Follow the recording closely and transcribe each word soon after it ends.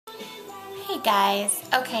Hey guys,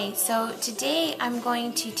 okay, so today I'm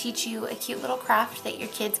going to teach you a cute little craft that your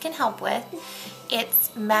kids can help with.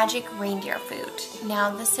 It's magic reindeer food.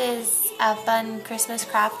 Now this is a fun Christmas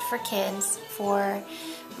craft for kids for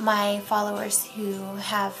my followers who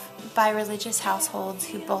have bi-religious households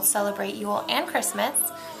who both celebrate Yule and Christmas.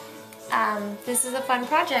 This is a fun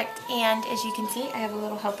project, and as you can see I have a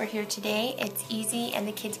little helper here today. It's easy and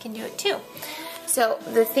the kids can do it too. So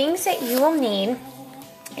the things that you will need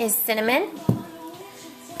is cinnamon,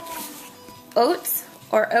 oats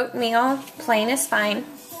or oatmeal, plain is fine,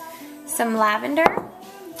 some lavender,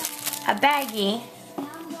 a baggie,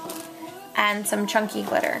 and some chunky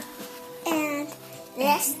glitter. And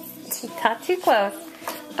this? Not too close.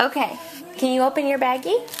 Okay, can you open your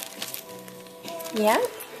baggie? Yeah?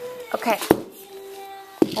 Okay.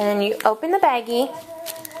 And then you open the baggie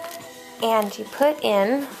and you put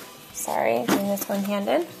in, sorry, I'm doing this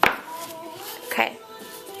one-handed. Okay.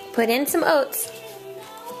 Put in some oats.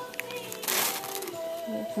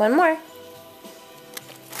 One more.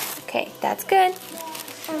 Okay, that's good.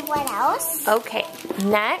 And what else? Okay,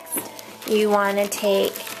 next you want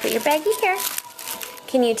to put your baggie here.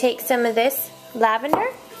 Can you take some of this lavender?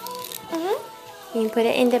 Mm-hmm. Can you put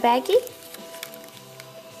it in the baggie?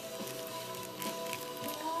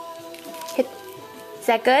 Is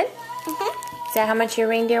that good? Mm-hmm. Is that how much your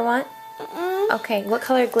reindeer want? Mm-hmm. Okay, what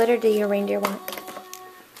color glitter do your reindeer want?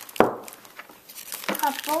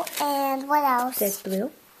 Purple, and what else? This blue.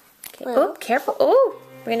 Okay. Blue. Oh, careful. Oh,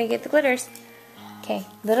 we're gonna get the glitters. Okay,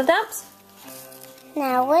 little dumps.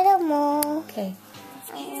 Now little more. Okay.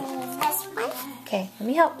 This one. Okay, let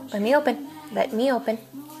me help. Let me open. Let me open.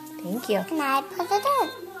 Thank you. And I put it in.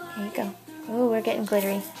 There you go. Oh, we're getting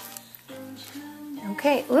glittery.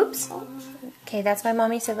 Okay, oops. Okay, that's why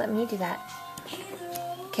Mommy said let me do that.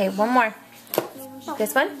 Okay, one more.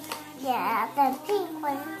 This one? Yeah, the pink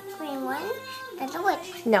one, green one, and the white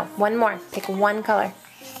one. No, one more. Pick one color.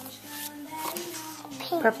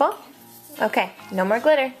 Pink. Purple? Okay, no more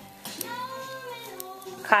glitter.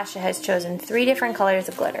 Kasha has chosen 3 different colors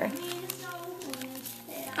of glitter.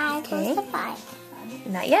 I Okay. chose the 5.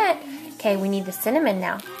 Not yet. Okay, we need the cinnamon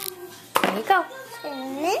now. There you go.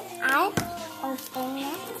 Cinnamon, I open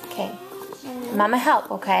it. Okay. Mama help,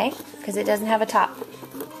 okay? Because it doesn't have a top.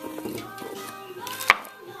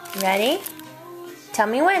 Ready? Tell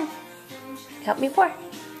me when. Help me pour.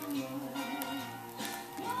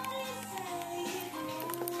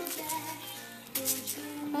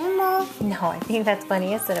 More. No, I think that's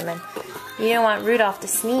funny as cinnamon. You don't want Rudolph to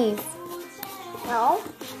sneeze. No.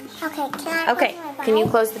 Okay, can I Okay, close my can you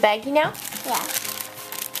bag? close the baggie now? Yeah.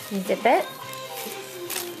 Can you zip it?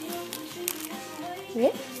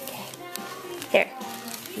 Okay. Here.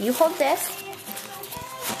 You hold this.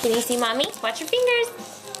 Can you see Mommy? Watch your fingers.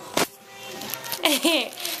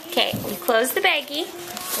 Okay, you close the baggie.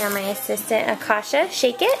 Now my assistant Akasha,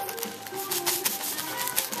 shake it.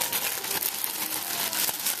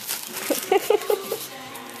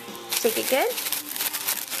 Shake it good.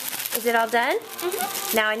 Is it all done?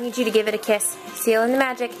 Mm-hmm. Now I need you to give it a kiss. Seal in the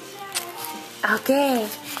magic. Okay.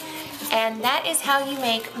 And that is how you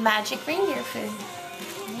make magic reindeer food.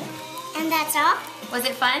 And that's all? Was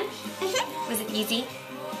it fun? Mm-hmm. Was it easy?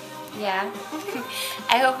 Yeah.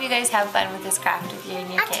 I hope you guys have fun with this craft with you and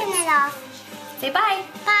your I'll kids. turn it off. Say bye.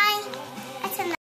 Bye.